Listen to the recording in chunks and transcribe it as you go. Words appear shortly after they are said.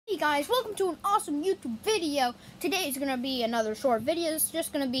Hey guys, welcome to an awesome YouTube video. Today is going to be another short video. It's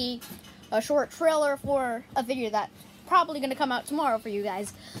just going to be a short trailer for a video that's probably going to come out tomorrow for you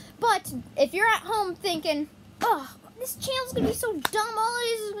guys. But if you're at home thinking, oh, this channel's going to be so dumb, all it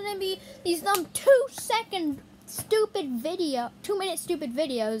is going to be these dumb 2-minute stupid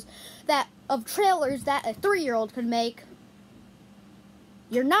videos of trailers that a 3-year-old could make,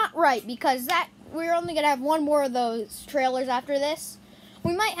 you're not right, because we're only going to have one more of those trailers after this.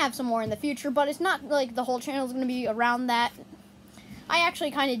 We might have some more in the future, but it's not like the whole channel is going to be around that. I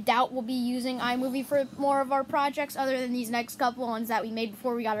actually kind of doubt we'll be using iMovie for more of our projects other than these next couple ones that we made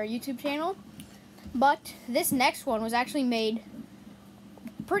before we got our YouTube channel. But this next one was actually made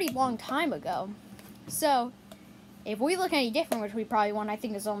a pretty long time ago. So, if we look any different, which we probably won't, I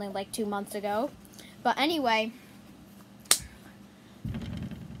think it's only like 2 months ago. But anyway,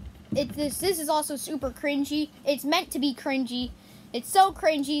 this is also super cringy. It's meant to be cringy. It's so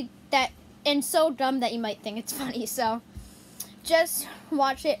cringy and so dumb that you might think it's funny. So just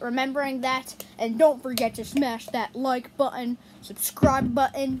watch it, remembering that, and don't forget to smash that like button, subscribe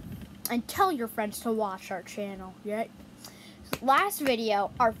button, and tell your friends to watch our channel. Yeah. Last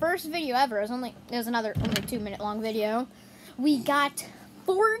video, our first video ever, it was another only 2-minute long video. We got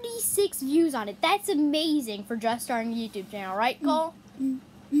 46 views on it. That's amazing for just starting a YouTube channel, right, Cole?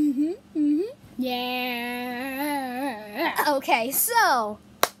 Yeah. Okay, so,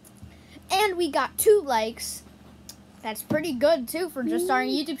 and we got 2 likes. That's pretty good too for just starting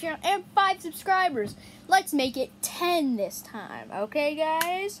a YouTube channel, and 5 subscribers. Let's make it 10 this time, okay,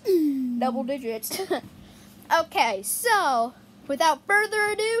 guys? Double digits. Okay, so without further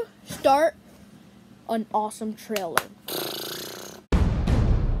ado, start an awesome trailer.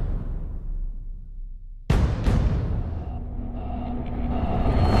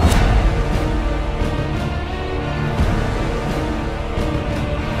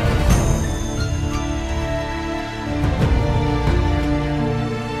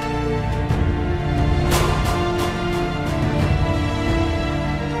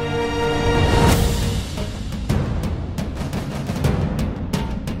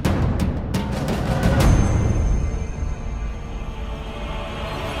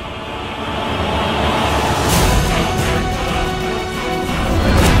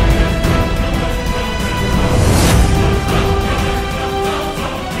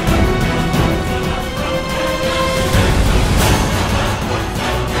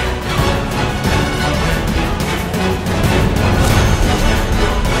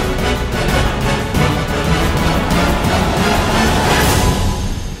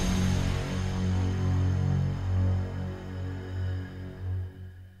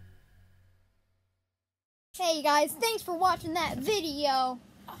 Hey guys, thanks for watching that video.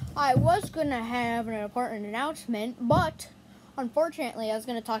 I was gonna have an important announcement, but unfortunately I was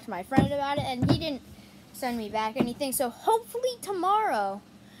gonna talk to my friend about it and he didn't send me back anything. So hopefully tomorrow,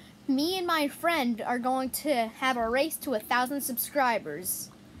 me and my friend are going to have a race to 1,000 subscribers.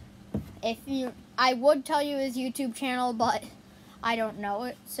 I would tell you his YouTube channel, but I don't know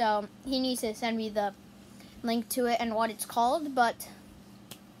it. So he needs to send me the link to it and what it's called, but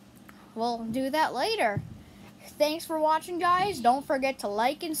we'll do that later. Thanks for watching, guys. Don't forget to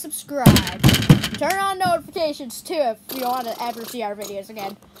like and subscribe. Turn on notifications, too, if you want to ever see our videos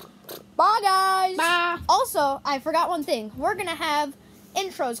again. Bye, guys. Bye. Also, I forgot one thing. We're going to have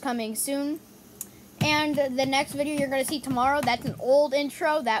intros coming soon. And the next video you're going to see tomorrow, that's an old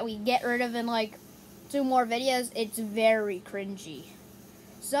intro that we get rid of in, like, 2 more videos. It's very cringy.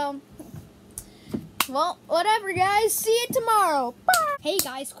 So, well, whatever, guys. See you tomorrow. Bye. Hey,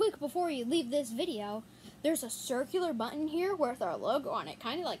 guys, quick, before you leave this video, there's a circular button here with our logo on it,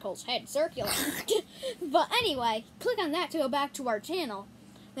 kind of like Cole's head, circular. But anyway, click on that to go back to our channel.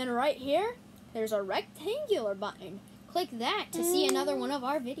 Then right here, there's a rectangular button. Click that to see another one of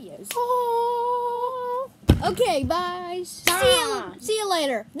our videos. Okay, bye. See you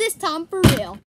later. This time for real.